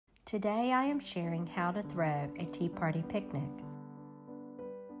Today I am sharing how to throw a tea party picnic.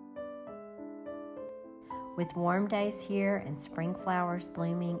 With warm days here and spring flowers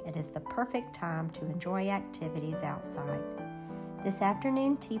blooming, it is the perfect time to enjoy activities outside. This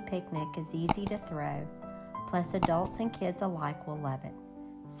afternoon tea picnic is easy to throw, plus adults and kids alike will love it.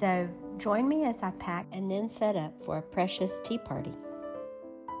 So join me as I pack and then set up for a precious tea party.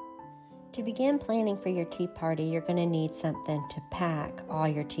 To begin planning for your tea party, you're going to need something to pack all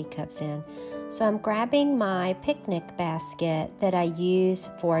your teacups in. So I'm grabbing my picnic basket that I use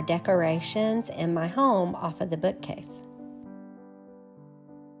for decorations in my home off of the bookcase.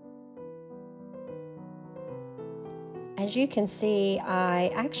 As you can see,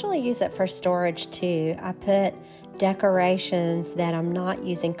 I actually use it for storage too. I put decorations that I'm not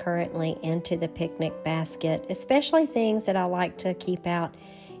using currently into the picnic basket, especially things that I like to keep out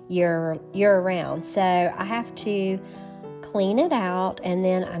year-round. So I have to clean it out, and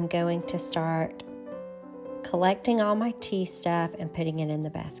then I'm going to start collecting all my tea stuff and putting it in the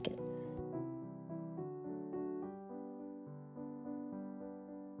basket.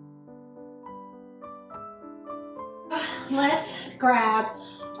 Let's grab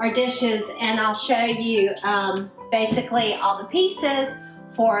our dishes and I'll show you basically all the pieces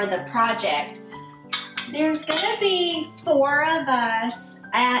for the project. There's gonna be 4 of us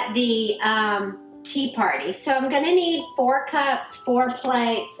at the tea party. So I'm gonna need 4 cups, 4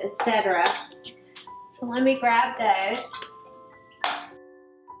 plates, etc. So let me grab those.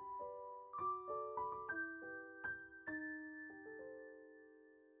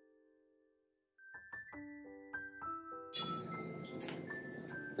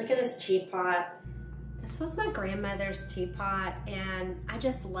 Look at this teapot. This was my grandmother's teapot and I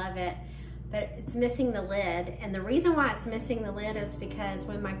just love it. But it's missing the lid, and the reason why it's missing the lid is because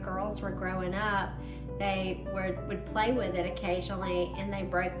when my girls were growing up, they would play with it occasionally and they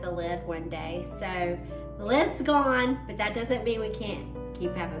broke the lid one day. So the lid's gone, but that doesn't mean we can't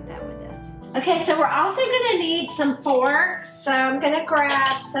keep having fun with this. Okay, so we're also gonna need some forks. So I'm gonna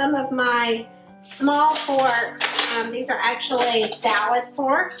grab some of my small forks. These are actually salad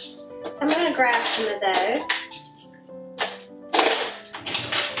forks. So I'm gonna grab some of those.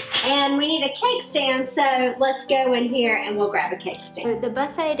 And we need a cake stand, so let's go in here and we'll grab a cake stand. The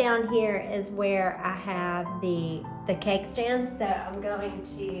buffet down here is where I have the cake stands, so I'm going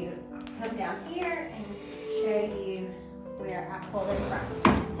to come down here and show you where I pull it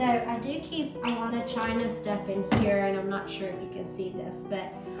from. So I do keep a lot of china stuff in here, and I'm not sure if you can see this,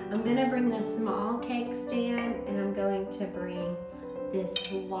 but I'm gonna bring this small cake stand and I'm going to bring this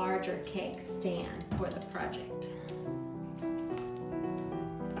larger cake stand for the project.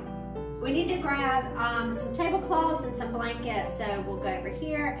 We need to grab some tablecloths and some blankets, so we'll go over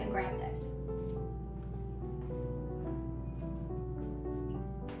here and grab those.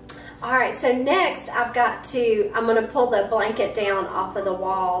 All right, so next I'm gonna pull the blanket down off of the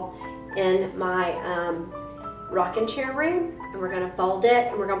wall in my rocking chair room, and we're gonna fold it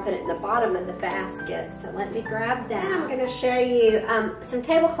and we're gonna put it in the bottom of the basket. So let me grab that. I'm gonna show you some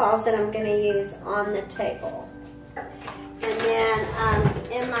tablecloths that I'm gonna use on the table. And then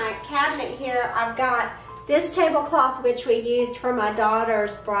in my cabinet here, I've got this tablecloth which we used for my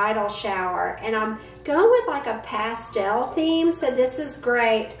daughter's bridal shower. And I'm going with like a pastel theme, so this is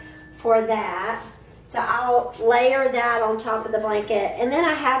great for that. So I'll layer that on top of the blanket. And then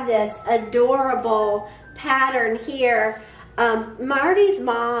I have this adorable pattern here. Marty's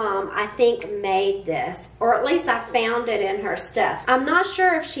mom, I think, made this, or at least I found it in her stuff. I'm not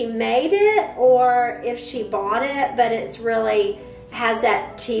sure if she made it or if she bought it, but it's really has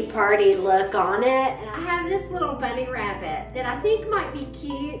that tea party look on it. And I have this little bunny rabbit that I think might be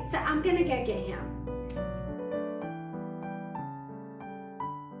cute, so I'm gonna go get him.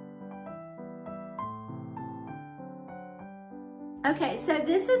 Okay, so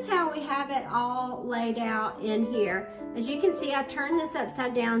this is how we have it all laid out in here. As you can see, I turned this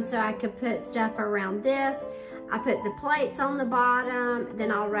upside down so I could put stuff around this. I put the plates on the bottom,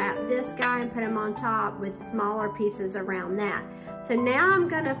 then I'll wrap this guy and put him on top with smaller pieces around that. So now I'm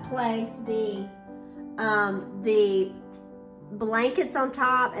gonna place the blankets on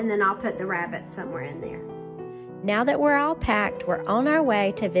top, and then I'll put the rabbits somewhere in there. Now that we're all packed, we're on our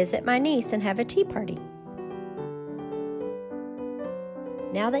way to visit my niece and have a tea party.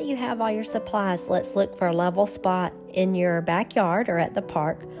 Now that you have all your supplies, let's look for a level spot in your backyard or at the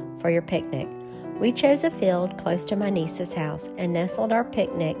park for your picnic. We chose a field close to my niece's house and nestled our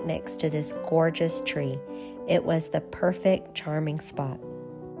picnic next to this gorgeous tree. It was the perfect, charming spot.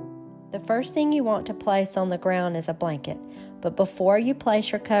 The first thing you want to place on the ground is a blanket, but before you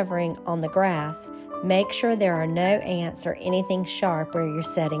place your covering on the grass, Make sure there are no ants or anything sharp where you're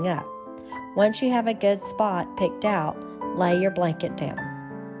setting up. Once you have a good spot picked out, lay your blanket down.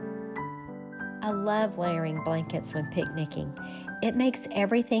 I love layering blankets when picnicking. It makes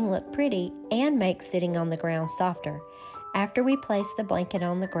everything look pretty and makes sitting on the ground softer. After we placed the blanket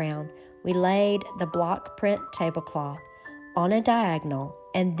on the ground, we laid the block print tablecloth on a diagonal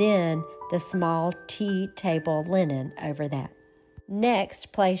and then the small tea table linen over that.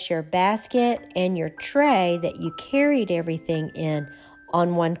 Next, place your basket and your tray that you carried everything in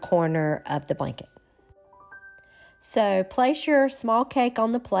on one corner of the blanket. So place your small cake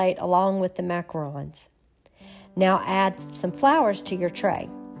on the plate along with the macarons. Now add some flowers to your tray.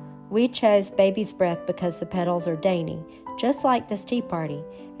 We chose baby's breath because the petals are dainty, just like this tea party,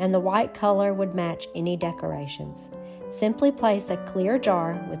 and the white color would match any decorations. Simply place a clear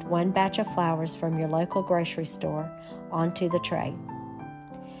jar with one batch of flowers from your local grocery store onto the tray.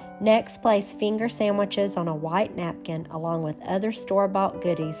 Next, place finger sandwiches on a white napkin along with other store-bought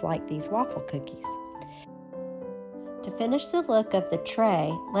goodies like these waffle cookies. To finish the look of the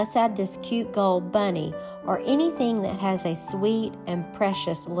tray, let's add this cute gold bunny or anything that has a sweet and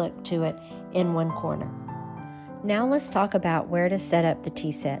precious look to it in one corner. Now let's talk about where to set up the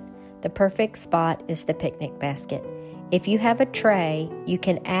tea set. The perfect spot is the picnic basket. If you have a tray, you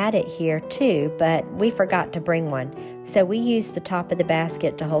can add it here too, but we forgot to bring one, so we used the top of the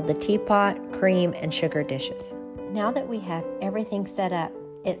basket to hold the teapot, cream, and sugar dishes. Now that we have everything set up,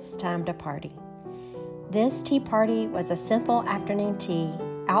 it's time to party. This tea party was a simple afternoon tea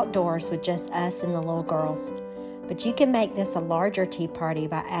outdoors with just us and the little girls. But you can make this a larger tea party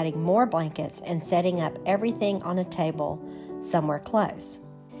by adding more blankets and setting up everything on a table somewhere close.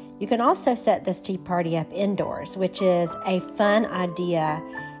 You can also set this tea party up indoors, which is a fun idea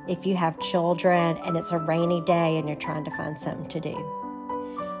if you have children and it's a rainy day and you're trying to find something to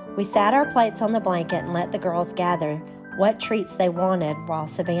do. We sat our plates on the blanket and let the girls gather what treats they wanted while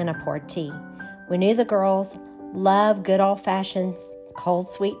Savannah poured tea. We knew the girls love good old-fashioned cold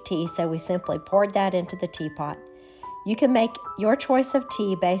sweet tea, so we simply poured that into the teapot. You can make your choice of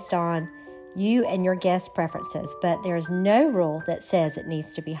tea based on you and your guests' preferences, but there's no rule that says it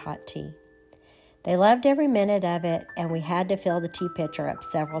needs to be hot tea. They loved every minute of it, and we had to fill the tea pitcher up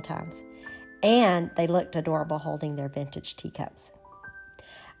several times. And they looked adorable holding their vintage teacups.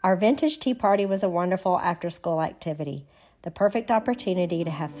 Our vintage tea party was a wonderful after-school activity, the perfect opportunity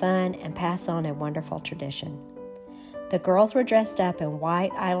to have fun and pass on a wonderful tradition. The girls were dressed up in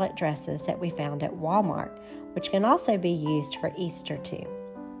white eyelet dresses that we found at Walmart, which can also be used for Easter too.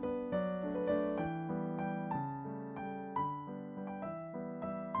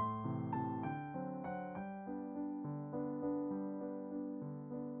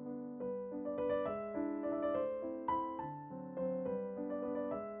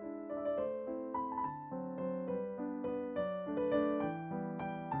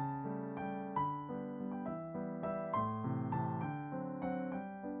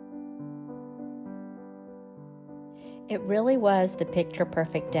 It really was the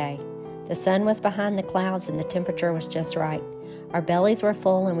picture-perfect day. The sun was behind the clouds and the temperature was just right. Our bellies were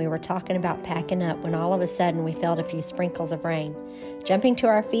full and we were talking about packing up when all of a sudden we felt a few sprinkles of rain. Jumping to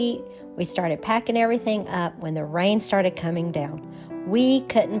our feet, we started packing everything up when the rain started coming down. We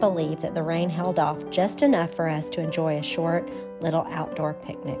couldn't believe that the rain held off just enough for us to enjoy a short little outdoor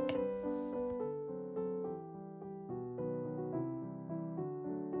picnic.